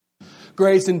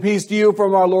Grace and peace to you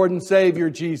from our Lord and Savior,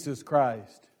 Jesus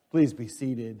Christ. Please be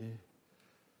seated.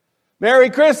 Merry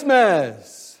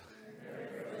Christmas!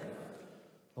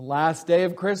 The last day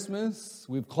of Christmas.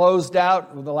 We've closed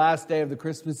out with the last day of the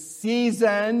Christmas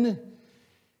season.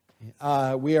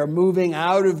 We are moving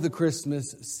out of the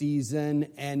Christmas season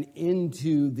and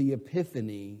into the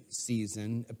Epiphany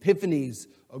season. Epiphany is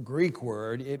a Greek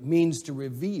word. It means to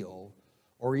reveal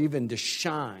or even to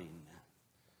shine.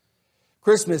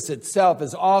 Christmas itself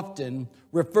is often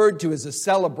referred to as a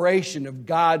celebration of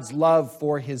God's love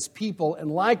for His people. And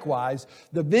likewise,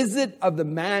 the visit of the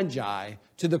Magi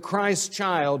to the Christ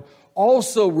child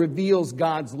also reveals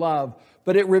God's love.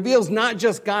 But it reveals not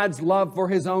just God's love for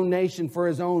His own nation, for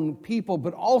His own people,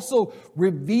 but also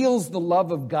reveals the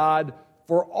love of God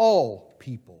for all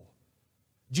people.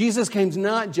 Jesus came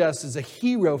not just as a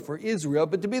hero for Israel,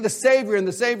 but to be the Savior and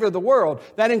the Savior of the world.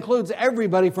 That includes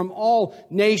everybody from all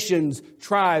nations,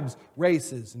 tribes,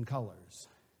 races, and colors.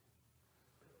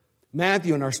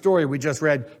 Matthew, in our story we just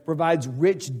read, provides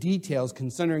rich details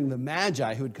concerning the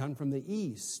Magi who had come from the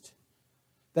east.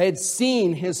 They had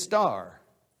seen His star.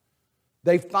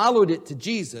 They followed it to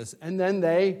Jesus, and then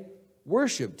they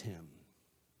worshiped Him.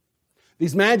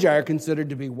 These Magi are considered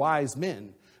to be wise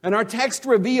men. And our text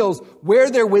reveals where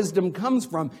their wisdom comes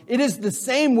from. It is the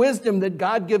same wisdom that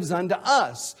God gives unto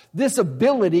us. This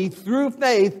ability through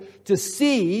faith to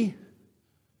see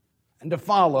and to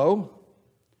follow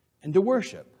and to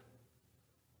worship.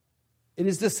 It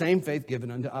is the same faith given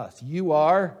unto us. You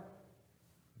are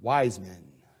wise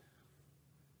men,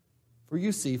 for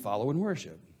you see, follow, and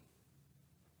worship.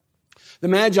 The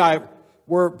Magi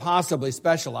were possibly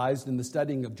specialized in the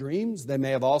studying of dreams. They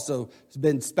may have also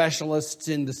been specialists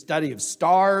in the study of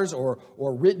stars or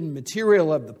written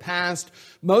material of the past.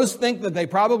 Most think that they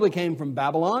probably came from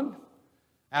Babylon.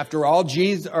 After all,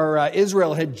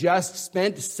 Israel had just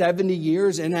spent 70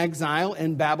 years in exile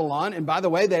in Babylon. And by the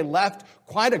way, they left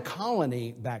quite a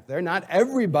colony back there. Not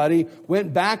everybody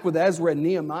went back with Ezra and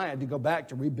Nehemiah to go back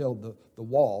to rebuild the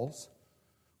walls.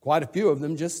 Quite a few of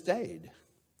them just stayed.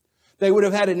 They would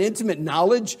have had an intimate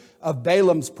knowledge of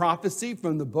Balaam's prophecy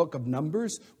from the book of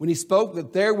Numbers when he spoke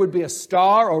that there would be a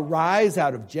star arise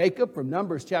out of Jacob from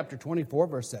Numbers chapter 24,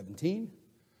 verse 17.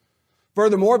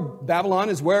 Furthermore,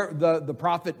 Babylon is where the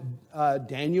prophet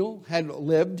Daniel had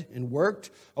lived and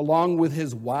worked, along with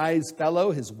his wise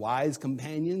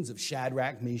companions of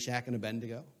Shadrach, Meshach, and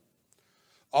Abednego.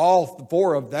 All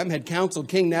four of them had counseled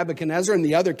King Nebuchadnezzar and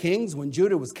the other kings when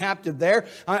Judah was captive there.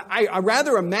 I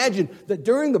rather imagine that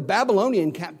during the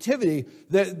Babylonian captivity,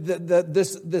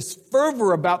 this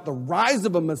fervor about the rise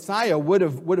of a Messiah would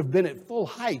have been at full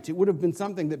height. It would have been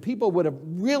something that people would have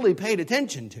really paid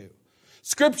attention to.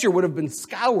 Scripture would have been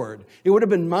scoured. It would have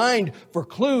been mined for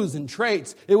clues and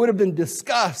traits. It would have been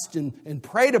discussed and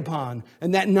preyed upon.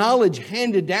 And that knowledge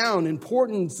handed down,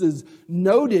 importance is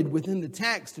noted within the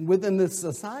text and within this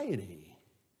society.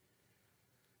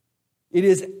 It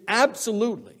is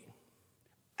absolutely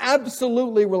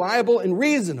reliable and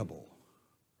reasonable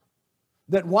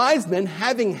that wise men,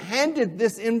 having handed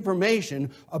this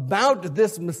information about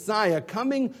this Messiah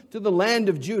coming to the land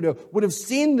of Judah, would have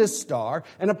seen this star,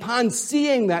 and upon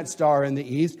seeing that star in the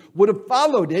east, would have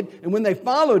followed it, and when they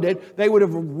followed it, they would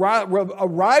have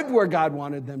arrived where God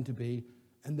wanted them to be,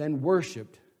 and then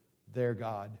worshiped their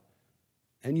God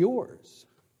and yours.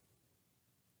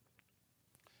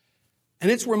 And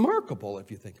it's remarkable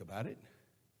if you think about it.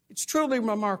 It's truly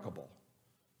remarkable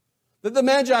that the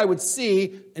Magi would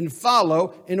see and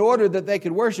follow in order that they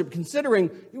could worship,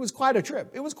 considering it was quite a trip.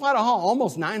 It was quite a haul,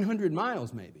 almost 900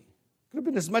 miles maybe. Could have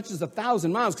been as much as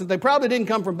 1,000 miles, because they probably didn't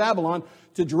come from Babylon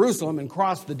to Jerusalem and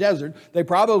cross the desert. They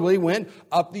probably went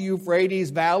up the Euphrates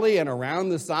Valley and around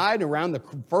the side, around the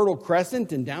Fertile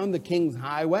Crescent and down the King's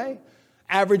Highway,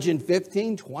 averaging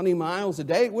 15, 20 miles a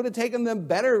day. It would have taken them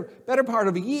better part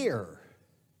of a year.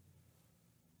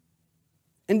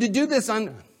 And to do this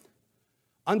on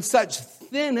such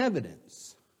thin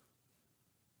evidence,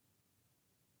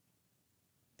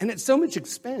 and at so much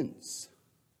expense,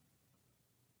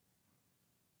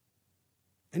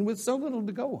 and with so little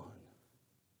to go on.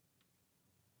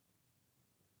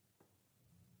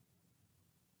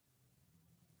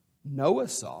 Noah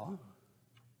saw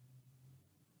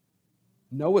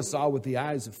with the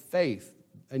eyes of faith,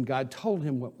 and God told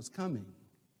him what was coming.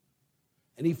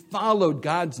 And he followed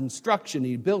God's instruction.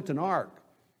 He built an ark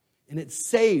And it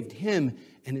saved him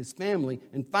and his family.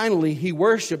 And finally, he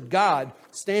worshiped God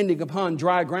standing upon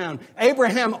dry ground.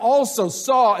 Abraham also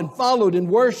saw and followed and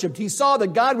worshiped. He saw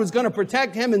that God was going to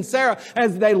protect him and Sarah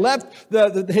as they left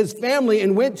his family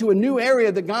and went to a new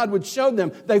area that God would show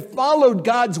them. They followed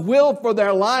God's will for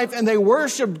their life, and they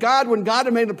worshiped God when God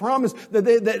had made a promise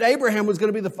that Abraham was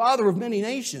going to be the father of many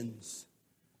nations.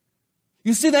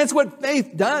 You see, that's what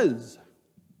faith does.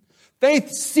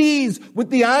 Faith sees with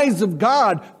the eyes of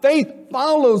God. Faith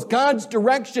follows God's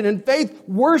direction, and faith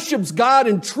worships God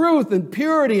in truth and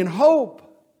purity and hope.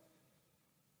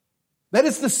 That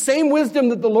is the same wisdom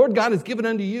that the Lord God has given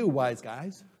unto you, wise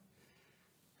guys.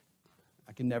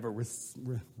 I can never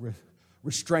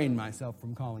restrain myself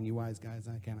from calling you wise guys,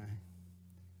 can I?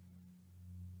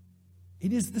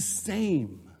 It is the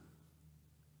same.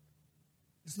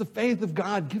 It's the faith of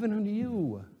God given unto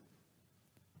you.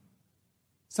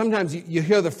 Sometimes you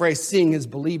hear the phrase, seeing is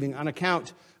believing. On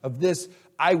account of this,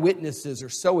 eyewitnesses are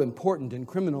so important in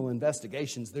criminal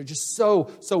investigations. They're just so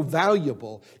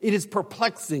valuable. It is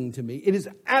perplexing to me. It is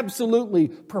absolutely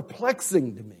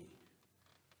perplexing to me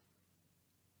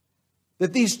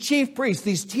that these chief priests,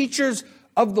 these teachers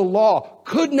of the law,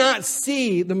 could not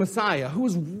see the Messiah who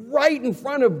was right in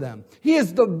front of them. He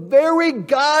is the very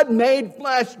God made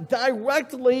flesh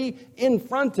directly in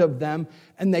front of them,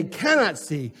 and they cannot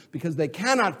see because they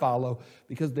cannot follow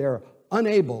because they're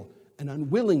unable and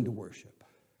unwilling to worship.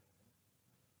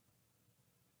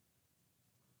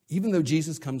 Even though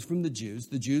Jesus comes from the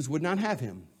Jews would not have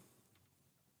him.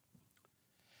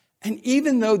 And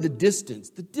even though the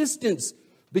distance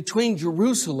between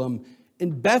Jerusalem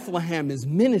and Bethlehem is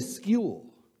minuscule.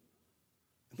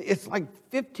 It's like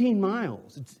 15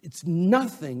 miles. It's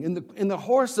nothing. In the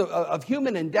course of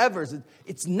human endeavors,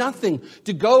 it's nothing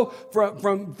to go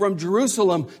from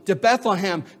Jerusalem to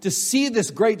Bethlehem to see this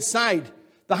great sight.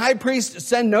 The high priest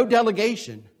sent no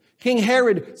delegation. King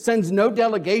Herod sends no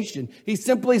delegation. He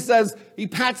simply says, he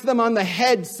pats them on the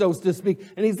head, so to speak.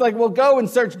 And he's like, well, go and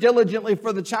search diligently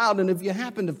for the child. And if you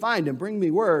happen to find him, bring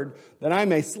me word that I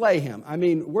may slay him.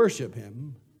 Worship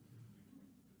him.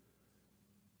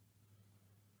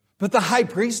 But the high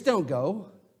priests don't go.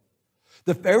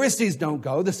 The Pharisees don't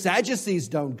go. The Sadducees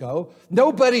don't go.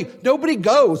 Nobody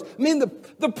goes.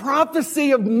 The prophecy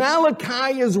of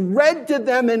Malachi is read to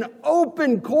them in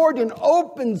open court, in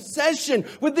open session,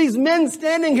 with these men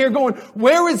standing here going,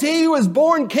 where is he who was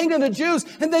born King of the Jews?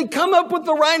 And they come up with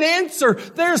the right answer.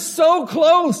 They're so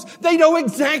close. They know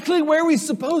exactly where he's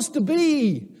supposed to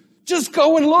be. Just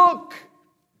go and look.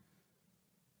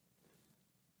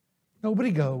 Nobody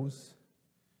goes.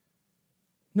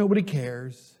 Nobody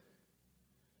cares.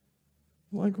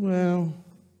 Like, well,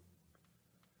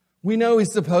 we know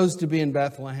he's supposed to be in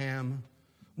Bethlehem.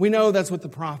 We know that's what the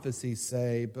prophecies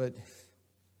say, but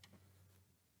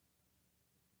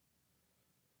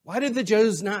why did the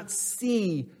Jews not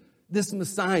see this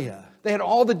Messiah? They had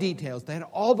all the details. They had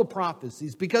all the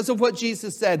prophecies because of what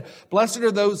Jesus said. Blessed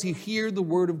are those who hear the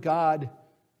word of God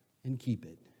and keep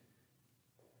it.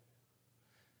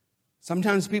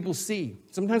 Sometimes people see.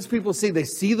 They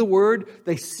see the word,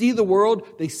 they see the world,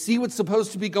 they see what's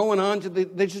supposed to be going on,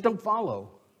 they just don't follow.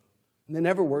 And they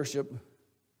never worship.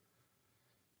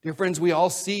 Dear friends, we all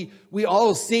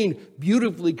have seen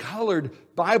beautifully colored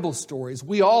Bible stories.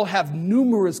 We all have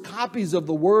numerous copies of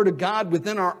the Word of God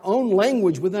within our own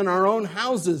language, within our own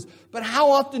houses. But how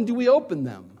often do we open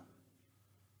them?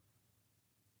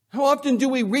 How often do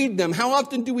we read them? How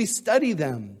often do we study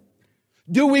them?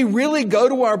 Do we really go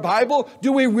to our Bible?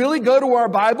 Do we really go to our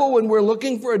Bible when we're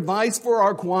looking for advice for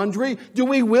our quandary? Do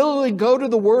we really go to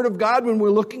the Word of God when we're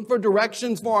looking for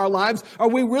directions for our lives? Are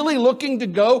we really looking to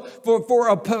go for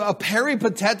a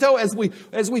peripotato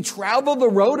as we travel the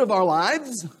road of our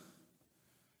lives?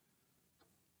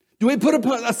 Do we put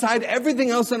aside everything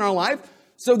else in our life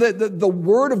so that the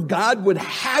Word of God would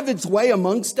have its way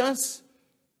amongst us?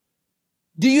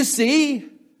 Do you see?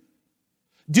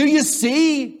 Do you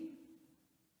see?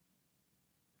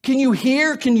 Can you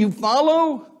hear? Can you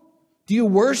follow? Do you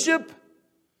worship?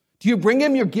 Do you bring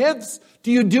him your gifts?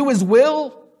 Do you do his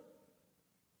will?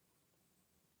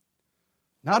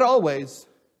 Not always.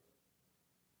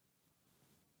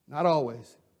 Not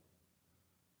always.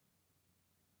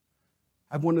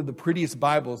 I have one of the prettiest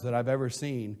Bibles that I've ever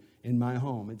seen in my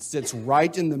home. It sits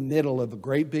right in the middle of a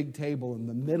great big table in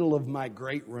the middle of my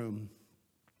great room.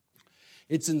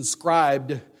 It's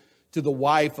inscribed to the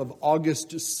wife of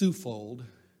August Suffold.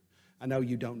 I know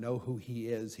you don't know who he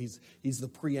is. He's the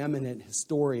preeminent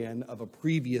historian of a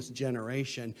previous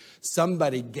generation.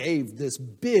 Somebody gave this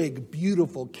big,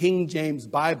 beautiful King James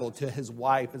Bible to his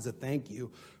wife as a thank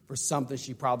you for something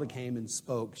she probably came and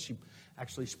spoke.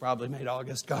 Actually, she probably made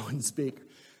August go and speak.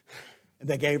 And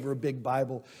they gave her a big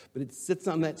Bible. But it sits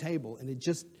on that table, and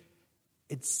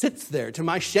it sits there. To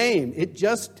my shame, it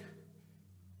just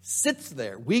sits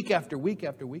there week after week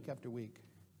after week after week.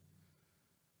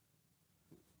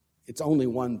 It's only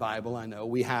one Bible, I know.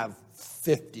 We have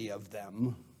 50 of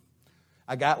them.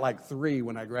 I got like 3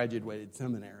 when I graduated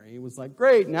seminary. It was like,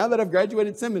 great, now that I've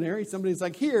graduated seminary, somebody's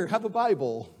like, here, have a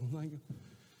Bible. I'm like,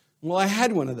 well, I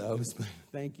had one of those, but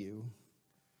thank you.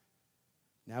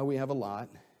 Now we have a lot.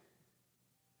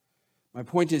 My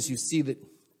point is, you see that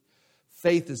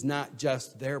faith is not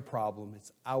just their problem,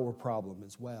 it's our problem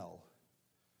as well.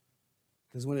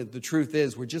 Because the truth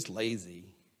is, we're just lazy.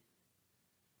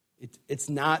 It's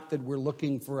not that we're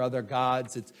looking for other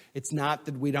gods. It's not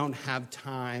that we don't have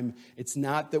time. It's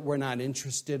not that we're not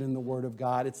interested in the Word of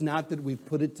God. It's not that we've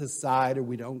put it aside or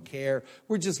we don't care.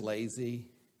 We're just lazy.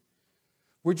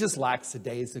 We're just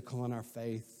lackadaisical in our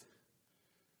faith.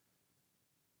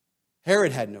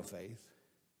 Herod had no faith.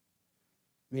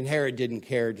 I mean, Herod didn't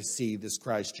care to see this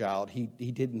Christ child. He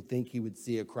didn't think he would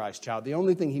see a Christ child. The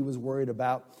only thing he was worried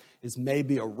about is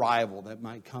maybe a rival that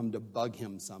might come to bug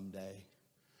him someday.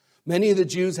 Many of the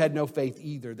Jews had no faith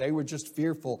either. They were just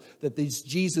fearful that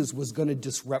Jesus was going to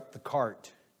disrupt the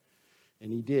cart.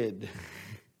 And he did.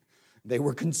 They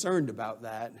were concerned about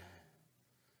that.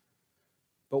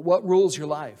 But what rules your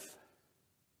life?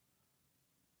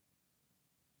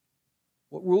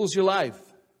 What rules your life?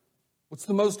 What's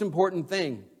the most important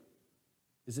thing?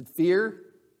 Is it fear?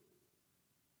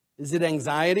 Is it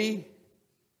anxiety?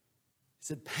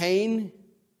 Is it pain?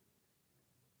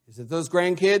 Is it those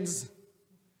grandkids?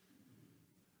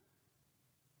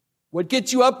 What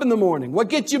gets you up in the morning? What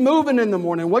gets you moving in the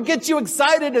morning? What gets you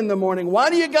excited in the morning? Why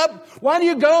do you go? Why do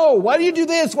you go? Why do you do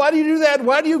this? Why do you do that?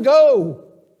 Why do you go?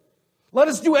 Let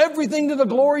us do everything to the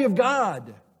glory of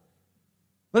God.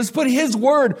 Let us put His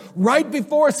Word right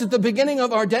before us at the beginning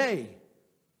of our day,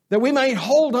 that we might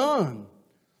hold on,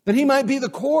 that He might be the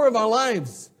core of our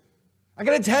lives. I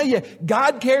got to tell you,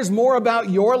 God cares more about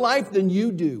your life than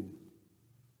you do.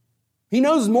 He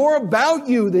knows more about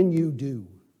you than you do.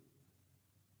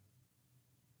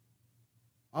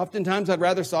 Oftentimes, I'd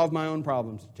rather solve my own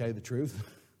problems, to tell you the truth.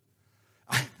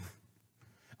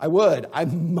 I would.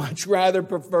 I'd much rather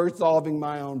prefer solving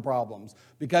my own problems,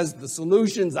 because the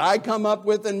solutions I come up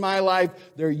with in my life,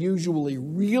 they're usually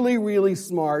really, really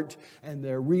smart, and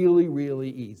they're really,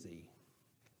 really easy.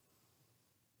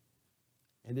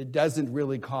 And it doesn't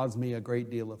really cause me a great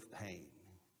deal of pain.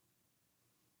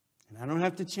 And I don't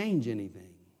have to change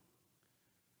anything.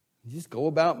 I just go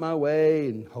about my way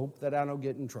and hope that I don't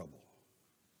get in trouble.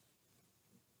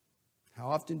 How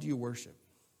often do you worship?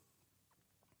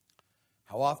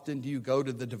 How often do you go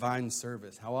to the divine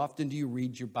service? How often do you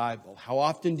read your Bible? How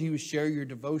often do you share your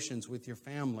devotions with your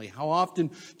family? How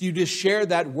often do you just share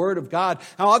that Word of God?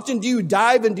 How often do you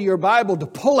dive into your Bible to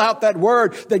pull out that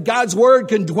Word, that God's Word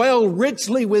can dwell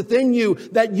richly within you,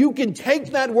 that you can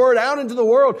take that Word out into the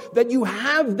world, that you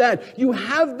have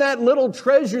that little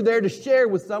treasure there to share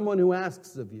with someone who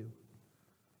asks of you?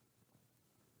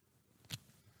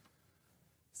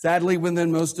 Sadly,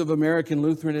 within most of American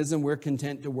Lutheranism, we're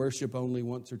content to worship only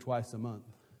once or twice a month.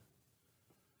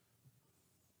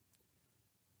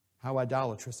 How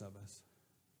idolatrous of us.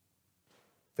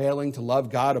 Failing to love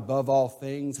God above all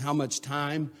things. How much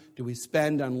time do we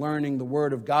spend on learning the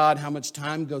Word of God? How much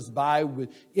time goes by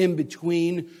in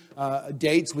between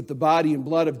dates with the body and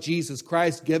blood of Jesus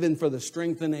Christ given for the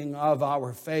strengthening of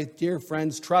our faith? Dear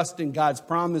friends, trust in God's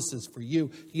promises for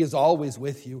you. He is always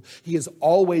with you. He has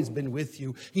always been with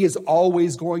you. He is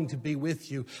always going to be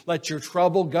with you. Let your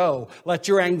trouble go. Let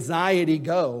your anxiety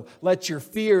go. Let your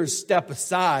fears step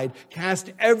aside.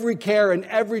 Cast every care and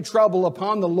every trouble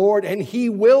upon the Lord, and He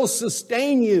will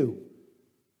sustain you.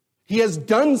 He has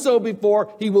done so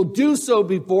before. He will do so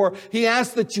before. He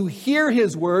asks that you hear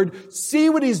His word, see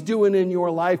what He's doing in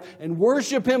your life, and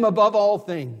worship Him above all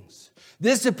things.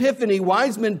 This Epiphany,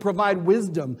 wise men provide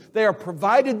wisdom. They are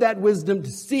provided that wisdom to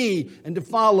see and to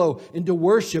follow and to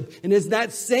worship. And it's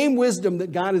that same wisdom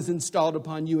that God has installed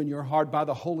upon you in your heart by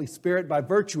the Holy Spirit by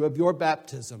virtue of your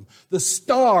baptism. The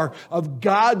star of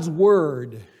God's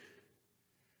word.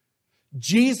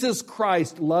 Jesus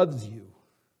Christ loves you.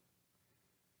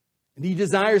 And He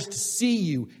desires to see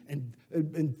you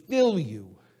and fill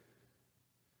you.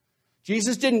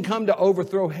 Jesus didn't come to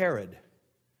overthrow Herod.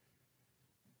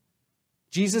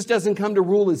 Jesus doesn't come to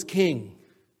rule as king.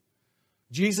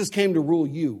 Jesus came to rule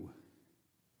you.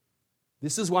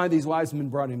 This is why these wise men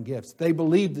brought him gifts. They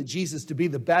believed that Jesus to be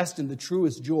the best and the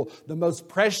truest jewel, the most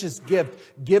precious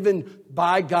gift given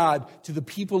by God to the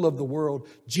people of the world.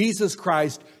 Jesus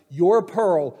Christ, your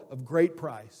pearl of great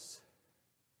price.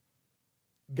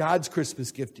 God's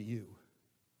Christmas gift to you.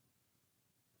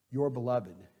 You're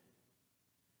beloved.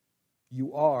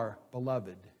 You are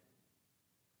beloved.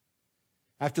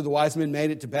 After the wise men made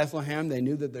it to Bethlehem, they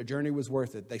knew that their journey was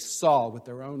worth it. They saw with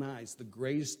their own eyes the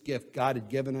greatest gift God had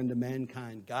given unto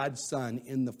mankind, God's Son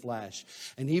in the flesh.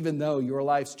 And even though your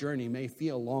life's journey may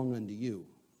feel long unto you,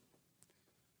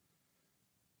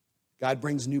 God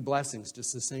brings new blessings to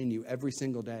sustain you every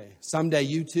single day. Someday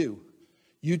you too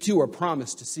are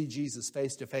promised to see Jesus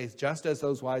face to face, just as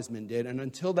those wise men did. And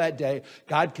until that day,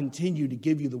 God continue to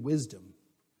give you the wisdom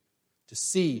to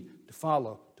see, to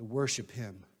follow, to worship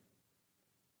him.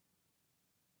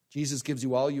 Jesus gives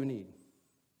you all you need.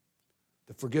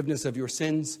 The forgiveness of your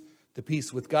sins, the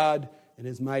peace with God, and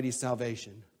his mighty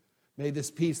salvation. May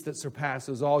this peace that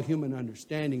surpasses all human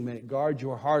understanding, may it guard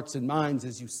your hearts and minds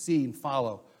as you see and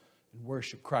follow and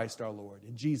worship Christ our Lord.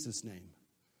 In Jesus' name,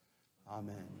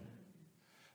 amen.